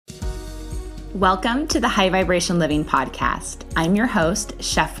Welcome to the High Vibration Living Podcast. I'm your host,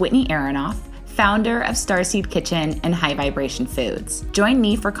 Chef Whitney Aronoff, founder of Starseed Kitchen and High Vibration Foods. Join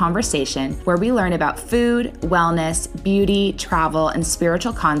me for conversation where we learn about food, wellness, beauty, travel, and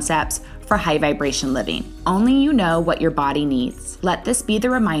spiritual concepts for high vibration living. Only you know what your body needs. Let this be the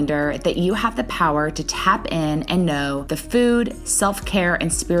reminder that you have the power to tap in and know the food, self-care,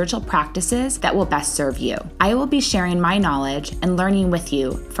 and spiritual practices that will best serve you. I will be sharing my knowledge and learning with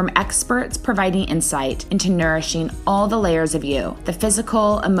you from experts providing insight into nourishing all the layers of you, the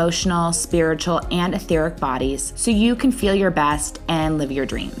physical, emotional, spiritual, and etheric bodies, so you can feel your best and live your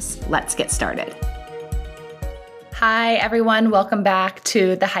dreams. Let's get started. Hi, everyone. Welcome back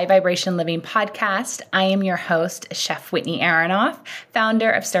to the High Vibration Living Podcast. I am your host, Chef Whitney Aronoff, founder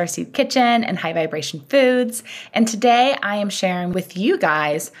of Starseed Kitchen and High Vibration Foods. And today I am sharing with you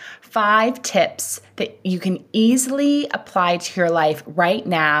guys 5 tips that you can easily apply to your life right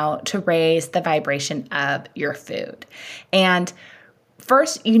now to raise the vibration of your food. And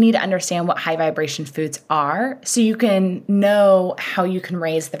first, you need to understand what high vibration foods are so you can know how you can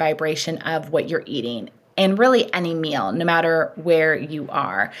raise the vibration of what you're eating. And really any meal, no matter where you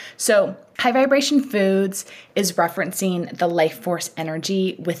are. So high vibration foods is referencing the life force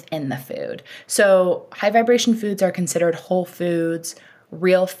energy within the food. So high vibration foods are considered whole foods,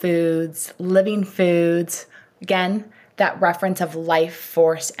 real foods, living foods. Again, that reference of life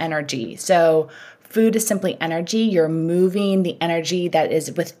force energy. So food is simply energy. You're moving the energy that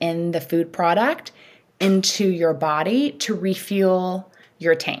is within the food product into your body to refuel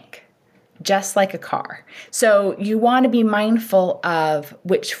your tank, just like a car. So you want to be mindful of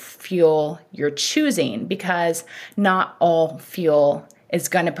which fuel you're choosing because not all fuel is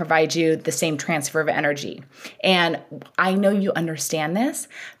going to provide you the same transfer of energy. And I know you understand this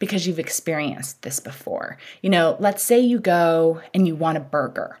because you've experienced this before. Let's say you go and you want a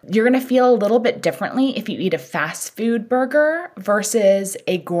burger. You're going to feel a little bit differently if you eat a fast food burger versus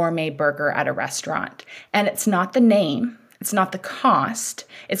a gourmet burger at a restaurant. And it's not the name. It's not the cost,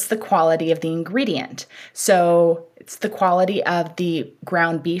 it's the quality of the ingredient. So it's the quality of the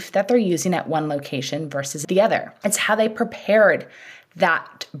ground beef that they're using at one location versus the other. It's how they prepared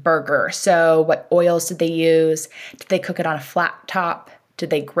that burger. So what oils did they use? Did they cook it on a flat top?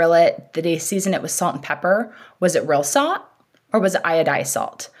 Did they grill it? Did they season it with salt and pepper? Was it real salt or was it iodized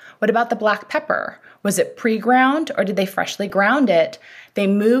salt? What about the black pepper? Was it pre-ground or did they freshly ground it? They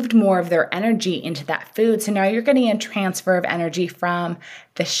moved more of their energy into that food. So now you're getting a transfer of energy from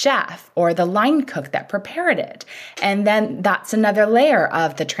the chef or the line cook that prepared it. And then that's another layer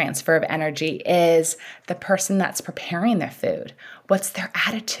of the transfer of energy is the person that's preparing their food. What's their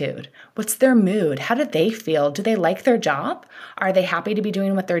attitude? What's their mood? How do they feel? Do they like their job? Are they happy to be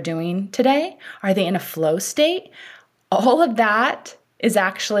doing what they're doing today? Are they in a flow state? All of that is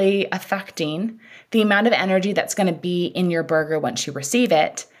actually affecting the amount of energy that's going to be in your burger once you receive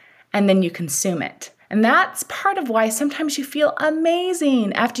it and then you consume it. And that's part of why sometimes you feel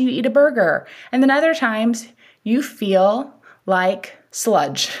amazing after you eat a burger. And then other times you feel like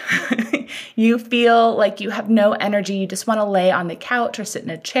sludge. You feel like you have no energy. You just want to lay on the couch or sit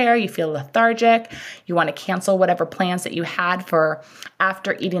in a chair. You feel lethargic. You want to cancel whatever plans that you had for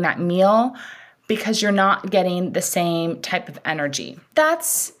after eating that meal, because you're not getting the same type of energy.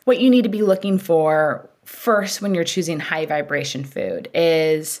 That's what you need to be looking for first when you're choosing high vibration food.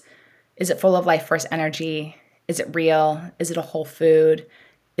 Is it full of life force energy? Is it real? Is it a whole food?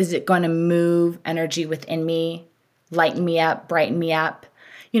 Is it going to move energy within me, lighten me up, brighten me up?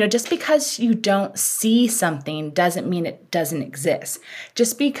 Just because you don't see something doesn't mean it doesn't exist.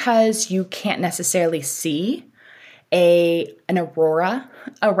 Just because you can't necessarily see an aurora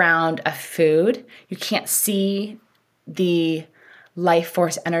around a food, you can't see the life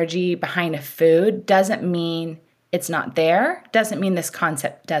force energy behind a food, doesn't mean it's not there, doesn't mean this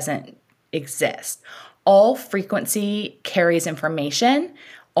concept doesn't exist. All frequency carries information.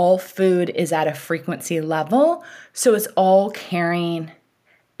 All food is at a frequency level, so it's all carrying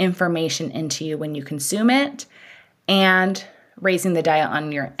information into you when you consume it and raising the dial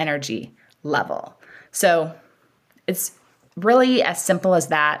on your energy level. So it's really as simple as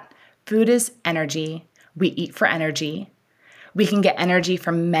that. Food is energy. We eat for energy. We can get energy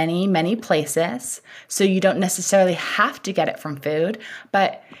from many, many places. So you don't necessarily have to get it from food,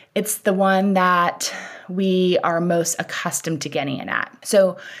 but it's the one that we are most accustomed to getting it at.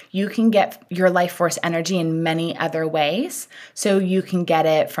 So you can get your life force energy in many other ways. So you can get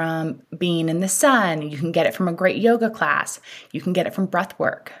it from being in the sun. You can get it from a great yoga class. You can get it from breath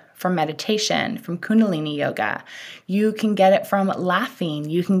work, from meditation, from Kundalini yoga. You can get it from laughing.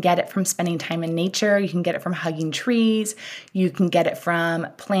 You can get it from spending time in nature. You can get it from hugging trees. You can get it from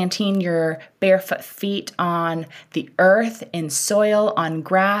planting your barefoot feet on the earth, in soil, on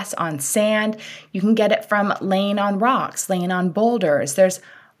grass, on sand. You can get it from laying on rocks, laying on boulders. There's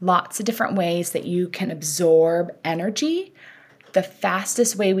lots of different ways that you can absorb energy. The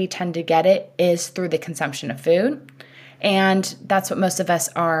fastest way we tend to get it is through the consumption of food. And that's what most of us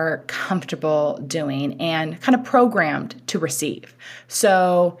are comfortable doing and kind of programmed to receive.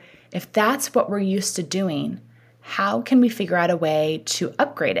 So if that's what we're used to doing, how can we figure out a way to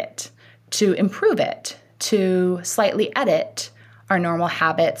upgrade it, to improve it, to slightly edit our normal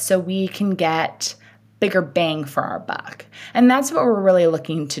habits so we can get bigger bang for our buck? And that's what we're really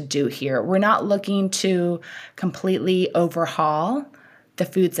looking to do here. We're not looking to completely overhaul the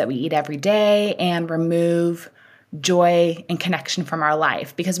foods that we eat every day and remove joy and connection from our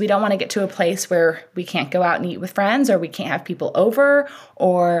life, because we don't want to get to a place where we can't go out and eat with friends, or we can't have people over,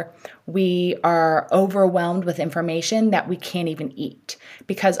 or we are overwhelmed with information that we can't even eat,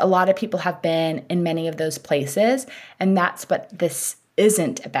 because a lot of people have been in many of those places. And that's what this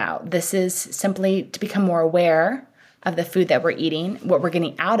isn't about. This is simply to become more aware of the food that we're eating, what we're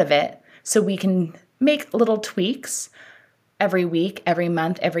getting out of it, so we can make little tweaks every week, every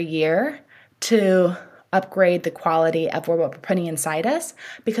month, every year to upgrade the quality of what we're putting inside us,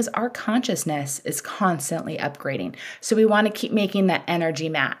 because our consciousness is constantly upgrading. So we want to keep making that energy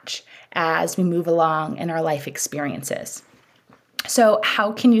match as we move along in our life experiences. So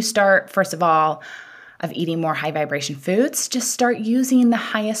how can you start, first of all, of eating more high vibration foods? Just start using the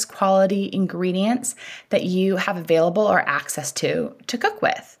highest quality ingredients that you have available or access to cook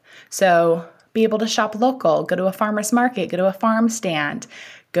with. So be able to shop local, go to a farmer's market, go to a farm stand,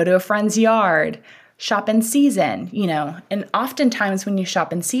 go to a friend's yard, shop in season, and oftentimes when you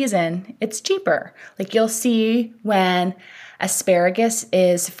shop in season, it's cheaper. Like you'll see when asparagus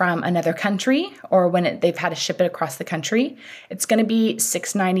is from another country, or when they've had to ship it across the country, it's going to be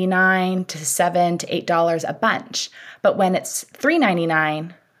 $6.99 to $7 to $8 a bunch. But when it's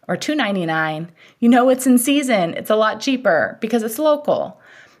 $3.99 or $2.99, it's in season. It's a lot cheaper because it's local.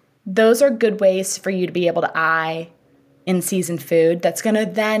 Those are good ways for you to be able to eye in-season food that's going to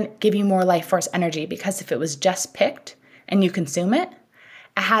then give you more life force energy, because if it was just picked and you consume it,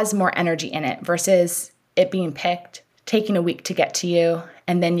 it has more energy in it versus it being picked, taking a week to get to you,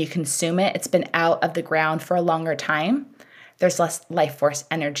 and then you consume it. It's been out of the ground for a longer time. There's less life force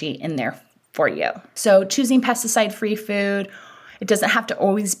energy in there for you. So choosing pesticide-free food, it doesn't have to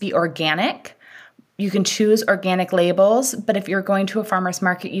always be organic. You can choose organic labels, but if you're going to a farmer's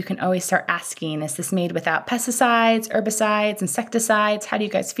market, you can always start asking, is this made without pesticides, herbicides, insecticides? How do you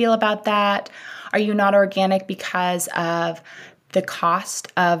guys feel about that? Are you not organic because of the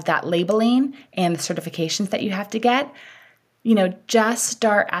cost of that labeling and the certifications that you have to get? Just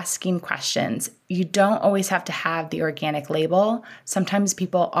start asking questions. You don't always have to have the organic label. Sometimes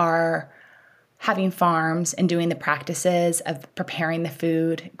people are having farms and doing the practices of preparing the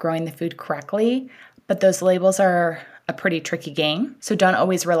food, growing the food correctly, but those labels are a pretty tricky game. So don't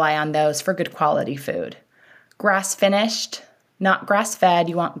always rely on those for good quality food. Grass finished, not grass fed,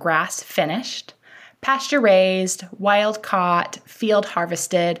 you want grass finished. Pasture raised, wild caught, field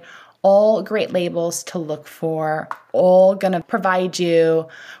harvested, all great labels to look for, all gonna provide you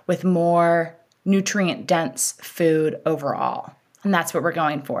with more nutrient dense food overall. And that's what we're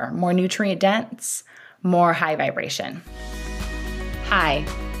going for. More nutrient dense, more high vibration. Hi,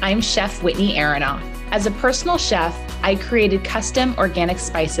 I'm Chef Whitney Aronoff. As a personal chef, I created custom organic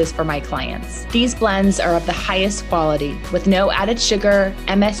spices for my clients. These blends are of the highest quality with no added sugar,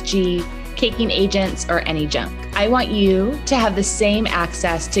 MSG, caking agents, or any junk. I want you to have the same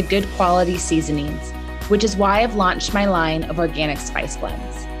access to good quality seasonings, which is why I've launched my line of organic spice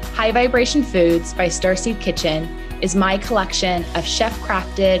blends. High Vibration Foods by Starseed Kitchen is my collection of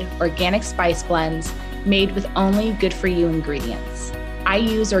chef-crafted organic spice blends made with only good-for-you ingredients. I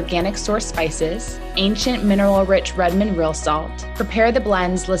use organic source spices, ancient mineral-rich Redmond real salt, prepare the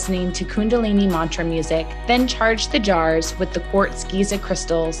blends listening to Kundalini mantra music, then charge the jars with the quartz Giza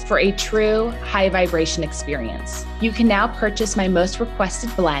crystals for a true high vibration experience. You can now purchase my most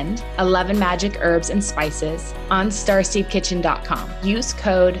requested blend, 11 magic herbs and spices, on starseedkitchen.com. Use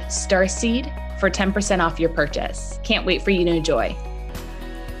code STARSEED for 10% off your purchase. Can't wait for you to enjoy.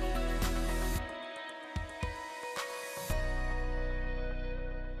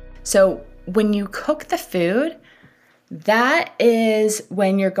 So when you cook the food, that is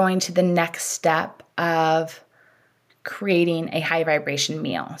when you're going to the next step of creating a high vibration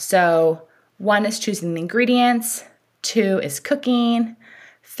meal. So 1 is choosing the ingredients, 2 is cooking,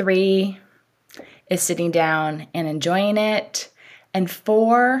 3 is sitting down and enjoying it. And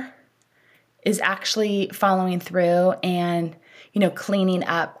 4 is actually following through and, cleaning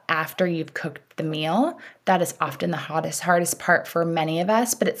up after you've cooked the meal. That is often the hardest part for many of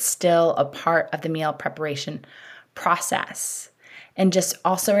us, but it's still a part of the meal preparation process. And just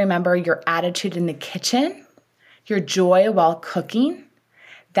also remember your attitude in the kitchen, your joy while cooking,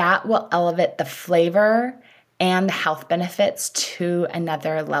 that will elevate the flavor and the health benefits to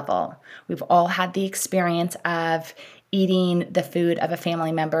another level. We've all had the experience of eating the food of a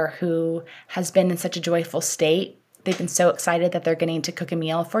family member who has been in such a joyful state. They've been so excited that they're getting to cook a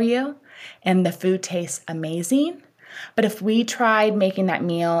meal for you, and the food tastes amazing. But if we tried making that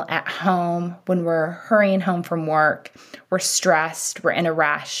meal at home when we're hurrying home from work, we're stressed, we're in a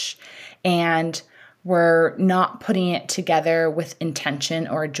rush, and we're not putting it together with intention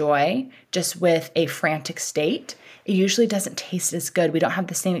or joy, just with a frantic state, it usually doesn't taste as good. We don't have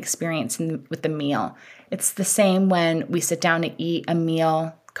the same experience with the meal. It's the same when we sit down to eat a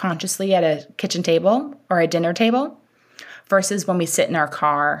meal consciously at a kitchen table or a dinner table versus when we sit in our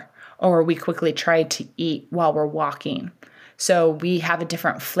car or we quickly try to eat while we're walking. So we have a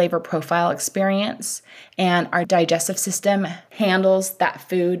different flavor profile experience, and our digestive system handles that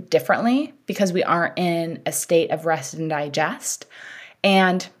food differently because we aren't in a state of rest and digest.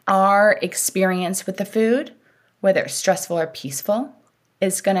 And our experience with the food, whether it's stressful or peaceful,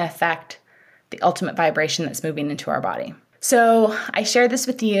 is going to affect the ultimate vibration that's moving into our body. So I share this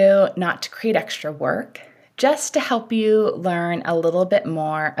with you not to create extra work, just to help you learn a little bit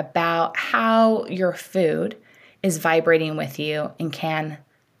more about how your food is vibrating with you and can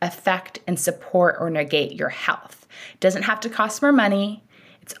affect and support or negate your health. It doesn't have to cost more money.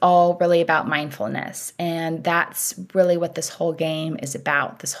 It's all really about mindfulness. And that's really what this whole game is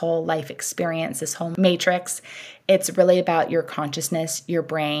about, this whole life experience, this whole matrix. It's really about your consciousness, your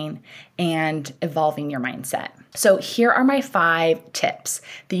brain, and evolving your mindset. So here are my 5 tips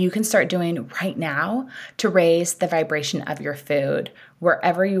that you can start doing right now to raise the vibration of your food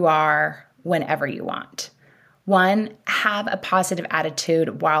wherever you are, whenever you want. 1, have a positive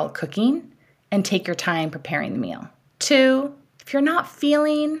attitude while cooking and take your time preparing the meal. 2, if you're not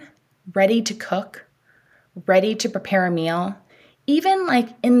feeling ready to cook, ready to prepare a meal, even like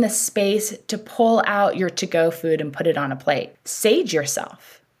in the space to pull out your to-go food and put it on a plate, sage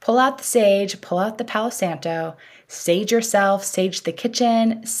yourself. Pull out the sage, pull out the Palo Santo, sage yourself, sage the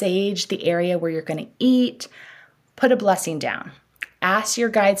kitchen, sage the area where you're going to eat, put a blessing down. Ask your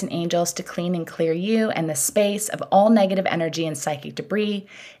guides and angels to clean and clear you and the space of all negative energy and psychic debris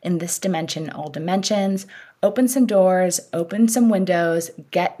in this dimension, all dimensions. Open some doors, open some windows,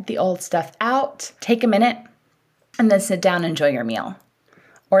 get the old stuff out, take a minute, and then sit down and enjoy your meal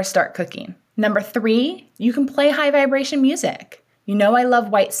or start cooking. Number 3, you can play high vibration music. You know I love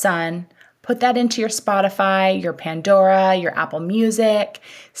White Sun. Put that into your Spotify, your Pandora, your Apple Music.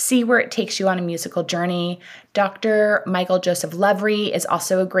 See where it takes you on a musical journey. Dr. Michael Joseph Lovery is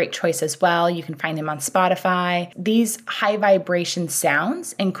also a great choice as well. You can find him on Spotify. These high vibration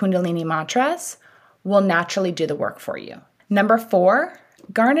sounds and Kundalini mantras will naturally do the work for you. Number 4,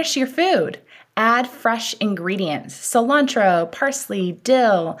 garnish your food. Add fresh ingredients, cilantro, parsley,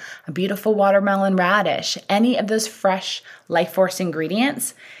 dill, a beautiful watermelon radish. Any of those fresh life force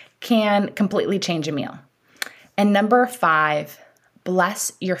ingredients can completely change a meal. And number 5,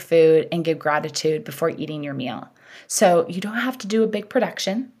 bless your food and give gratitude before eating your meal. So you don't have to do a big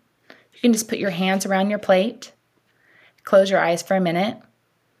production. You can just put your hands around your plate, close your eyes for a minute,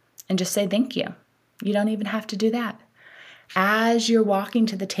 and just say thank you. You don't even have to do that. As you're walking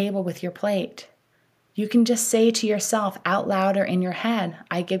to the table with your plate, you can just say to yourself out loud or in your head,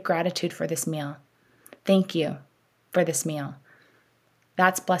 I give gratitude for this meal. Thank you for this meal.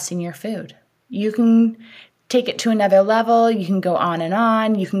 That's blessing your food. You can take it to another level. You can go on and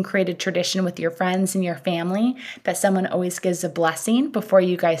on. You can create a tradition with your friends and your family that someone always gives a blessing before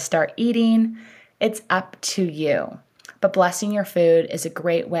you guys start eating. It's up to you. But blessing your food is a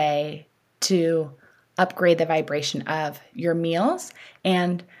great way to upgrade the vibration of your meals.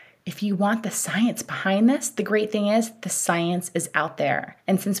 And if you want the science behind this, the great thing is the science is out there.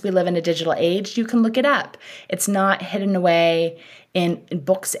 And since we live in a digital age, you can look it up. It's not hidden away in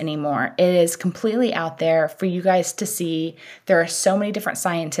books anymore. It is completely out there for you guys to see. There are so many different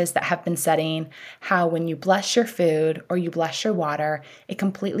scientists that have been studying how when you bless your food or you bless your water, it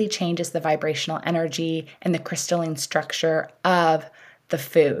completely changes the vibrational energy and the crystalline structure of the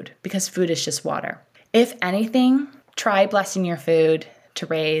food, because food is just water. If anything, try blessing your food to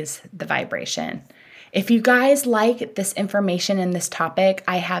raise the vibration. If you guys like this information and this topic,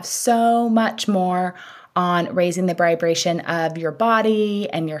 I have so much more on raising the vibration of your body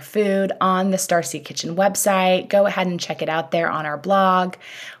and your food on the Starseed Kitchen website. Go ahead and check it out there on our blog.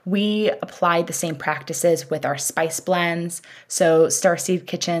 We applied the same practices with our spice blends. So Starseed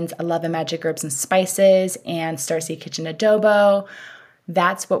Kitchen's 11 Magic Herbs and Spices and Starseed Kitchen Adobo.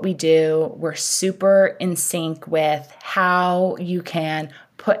 That's what we do. We're super in sync with how you can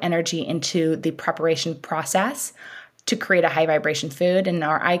put energy into the preparation process to create a high vibration food. In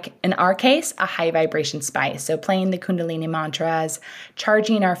our case, a high vibration spice. So playing the Kundalini mantras,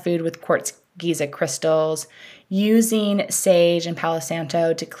 charging our food with quartz Giza crystals, using sage and Palo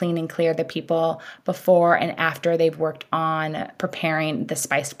Santo to clean and clear the people before and after they've worked on preparing the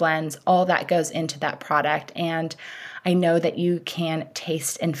spice blends. All that goes into that product. And I know that you can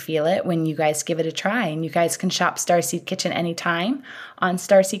taste and feel it when you guys give it a try. And you guys can shop Starseed Kitchen anytime on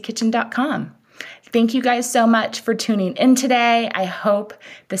starseedkitchen.com. Thank you guys so much for tuning in today. I hope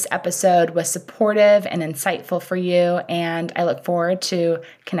this episode was supportive and insightful for you, and I look forward to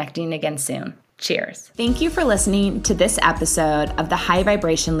connecting again soon. Cheers. Thank you for listening to this episode of the High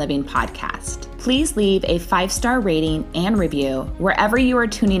Vibration Living Podcast. Please leave a 5-star rating and review wherever you are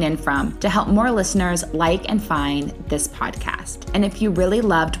tuning in from to help more listeners like and find this podcast. And if you really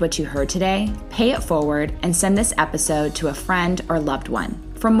loved what you heard today, pay it forward and send this episode to a friend or loved one.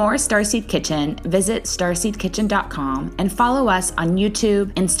 For more Starseed Kitchen, visit starseedkitchen.com and follow us on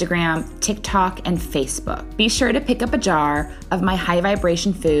YouTube, Instagram, TikTok, and Facebook. Be sure to pick up a jar of my High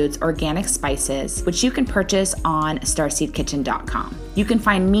Vibration Foods organic spices, which you can purchase on starseedkitchen.com. You can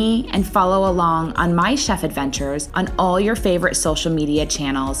find me and follow along on my chef adventures on all your favorite social media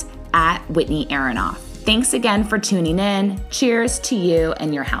channels at Whitney Aronoff. Thanks again for tuning in. Cheers to you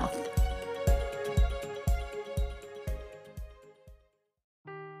and your health.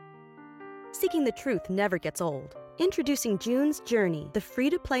 Seeking the truth never gets old. Introducing June's Journey, the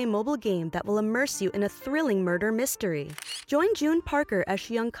free-to-play mobile game that will immerse you in a thrilling murder mystery. Join June Parker as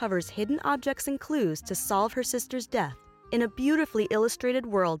she uncovers hidden objects and clues to solve her sister's death in a beautifully illustrated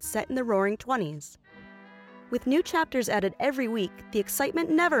world set in the Roaring '20s. With new chapters added every week, the excitement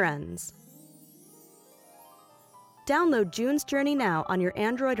never ends. Download June's Journey now on your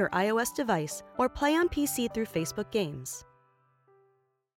Android or iOS device, or play on PC through Facebook Games.